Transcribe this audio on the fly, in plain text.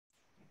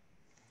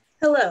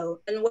Hello,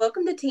 and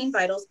welcome to Teen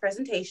Vital's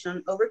presentation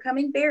on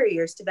overcoming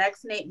barriers to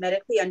vaccinate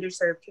medically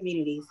underserved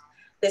communities.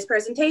 This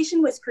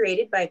presentation was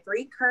created by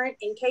three current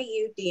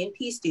NKU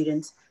DNP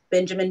students,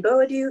 Benjamin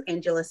Boadu,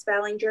 Angela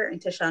Spallinger,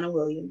 and TaShana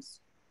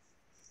Williams.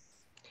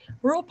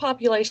 Rural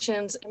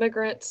populations,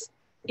 immigrants,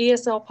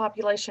 ESL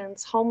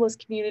populations, homeless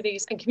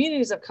communities, and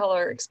communities of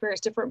color experience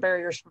different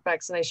barriers for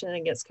vaccination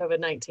against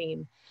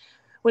COVID-19.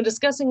 When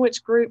discussing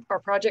which group our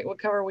project would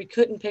cover, we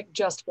couldn't pick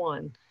just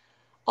one.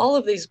 All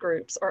of these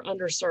groups are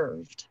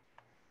underserved.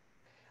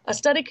 A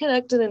study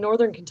conducted in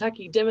Northern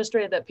Kentucky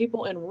demonstrated that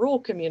people in rural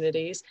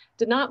communities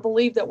did not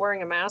believe that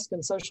wearing a mask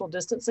and social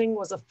distancing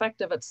was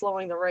effective at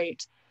slowing the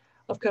rate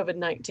of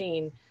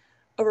COVID-19.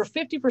 Over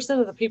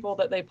 50% of the people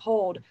that they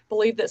polled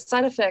believed that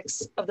side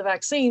effects of the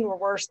vaccine were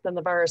worse than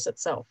the virus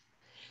itself.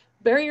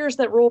 Barriers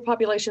that rural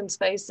populations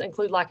face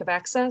include lack of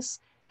access,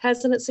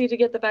 hesitancy to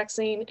get the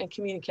vaccine, and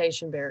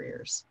communication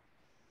barriers.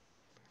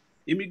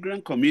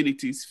 Immigrant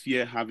communities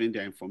fear having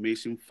their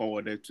information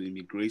forwarded to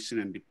immigration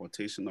and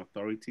deportation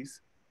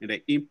authorities and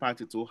the impact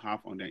it will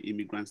have on their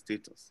immigrant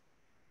status.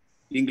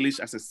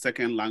 English as a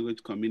second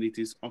language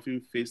communities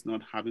often face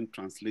not having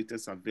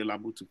translators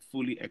available to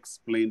fully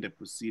explain the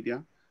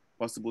procedure,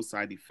 possible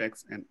side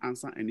effects, and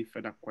answer any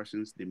further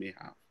questions they may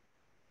have.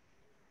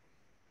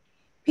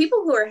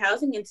 People who are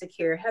housing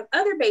insecure have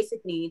other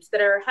basic needs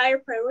that are a higher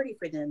priority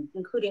for them,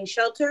 including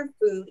shelter,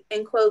 food,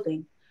 and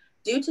clothing.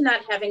 Due to not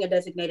having a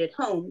designated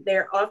home, they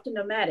are often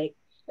nomadic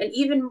and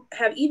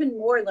have even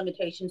more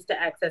limitations to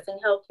accessing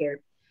healthcare.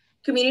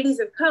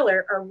 Communities of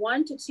color are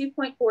 1 to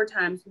 2.4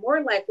 times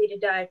more likely to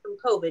die from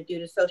COVID due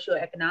to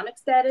socioeconomic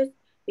status,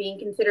 being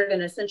considered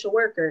an essential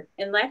worker,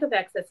 and lack of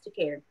access to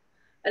care.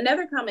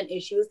 Another common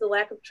issue is the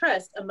lack of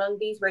trust among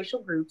these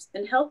racial groups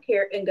in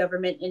healthcare and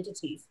government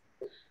entities.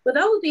 With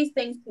all of these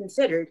things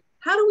considered,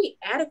 how do we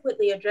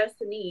adequately address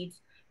the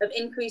needs of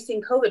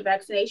increasing COVID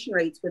vaccination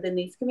rates within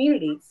these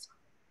communities?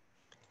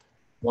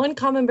 One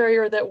common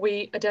barrier that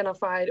we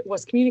identified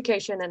was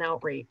communication and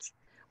outreach.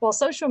 While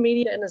social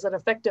media is an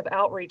effective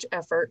outreach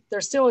effort,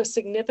 there's still a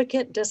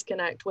significant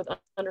disconnect with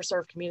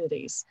underserved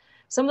communities.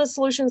 Some of the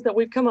solutions that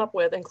we've come up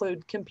with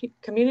include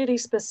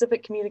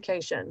community-specific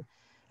communication,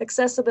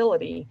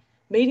 accessibility,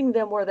 meeting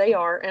them where they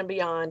are and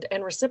beyond,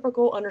 and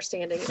reciprocal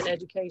understanding and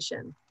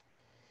education.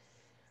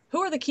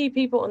 Who are the key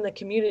people in the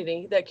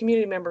community that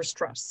community members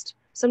trust?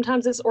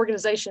 Sometimes it's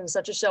organizations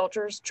such as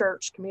shelters,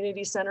 church,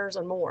 community centers,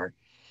 and more.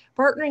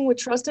 Partnering with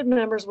trusted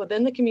members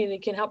within the community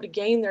can help to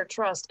gain their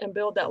trust and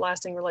build that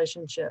lasting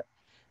relationship.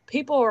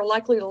 People are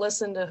likely to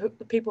listen to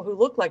the people who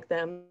look like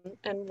them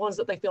and ones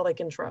that they feel they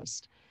can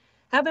trust.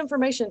 Have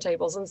information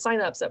tables and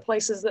signups at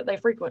places that they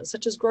frequent,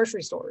 such as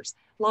grocery stores,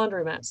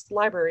 laundromats,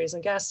 libraries,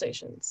 and gas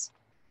stations.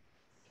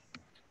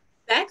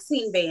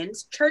 Vaccine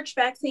vans, church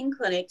vaccine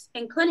clinics,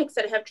 and clinics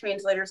that have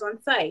translators on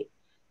site.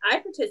 I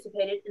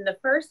participated in the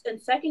first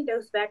and second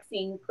dose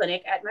vaccine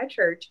clinic at my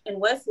church in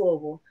West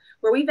Louisville,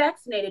 where we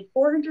vaccinated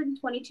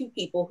 422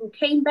 people who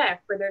came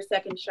back for their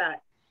second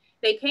shot.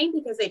 They came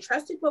because they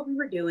trusted what we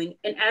were doing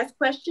and asked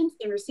questions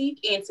and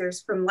received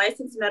answers from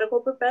licensed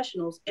medical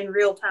professionals in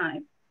real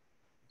time.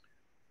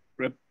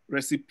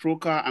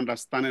 Reciprocal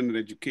understanding and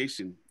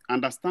education.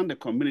 Understand the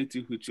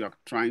community which you are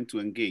trying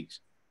to engage.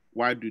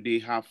 Why do they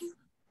have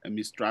a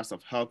mistrust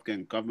of healthcare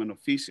and government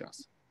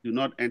officials? Do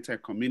not enter a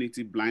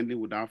community blindly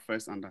without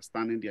first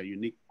understanding their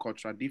unique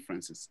cultural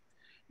differences.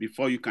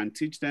 Before you can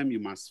teach them, you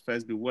must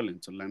first be willing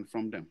to learn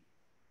from them.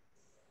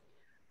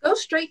 Go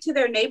straight to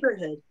their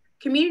neighborhood.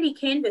 Community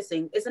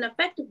canvassing is an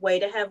effective way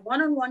to have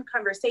one-on-one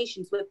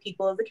conversations with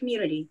people of the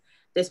community.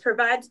 This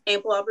provides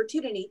ample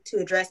opportunity to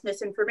address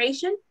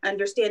misinformation,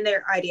 understand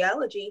their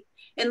ideology,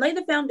 and lay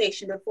the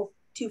foundation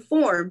to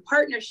form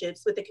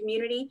partnerships with the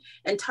community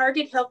and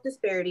target health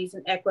disparities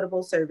and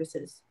equitable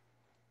services.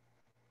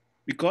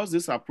 Because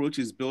this approach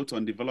is built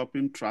on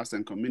developing trust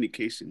and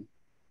communication,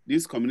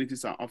 these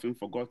communities are often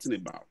forgotten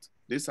about.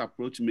 This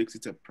approach makes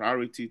it a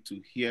priority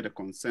to hear the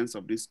concerns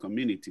of these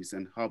communities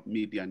and help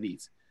meet their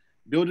needs.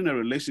 Building a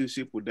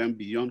relationship with them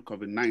beyond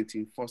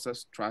COVID-19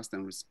 fosters trust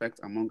and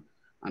respect among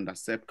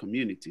underserved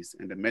communities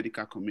and the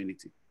medical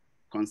community.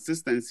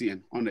 Consistency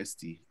and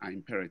honesty are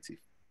imperative.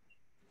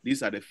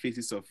 These are the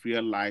faces of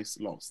real lives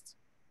lost.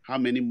 How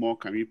many more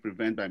can we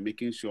prevent by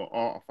making sure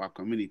all of our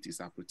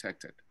communities are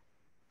protected?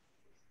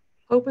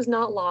 Hope is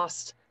not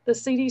lost. The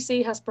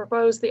CDC has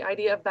proposed the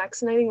idea of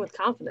vaccinating with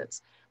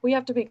confidence. We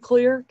have to be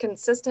clear,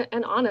 consistent,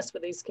 and honest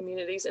with these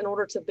communities in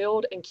order to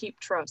build and keep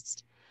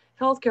trust.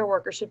 Healthcare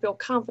workers should feel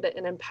confident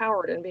and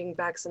empowered in being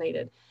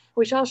vaccinated.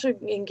 We should also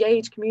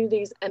engage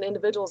communities and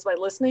individuals by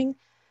listening,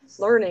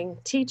 learning,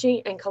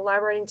 teaching, and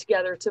collaborating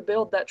together to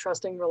build that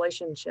trusting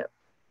relationship.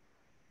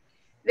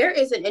 There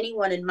isn't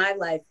anyone in my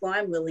life who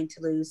I'm willing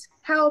to lose.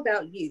 How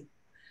about you?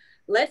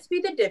 Let's be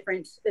the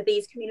difference that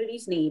these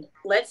communities need.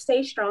 Let's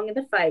stay strong in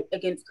the fight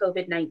against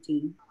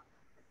COVID-19.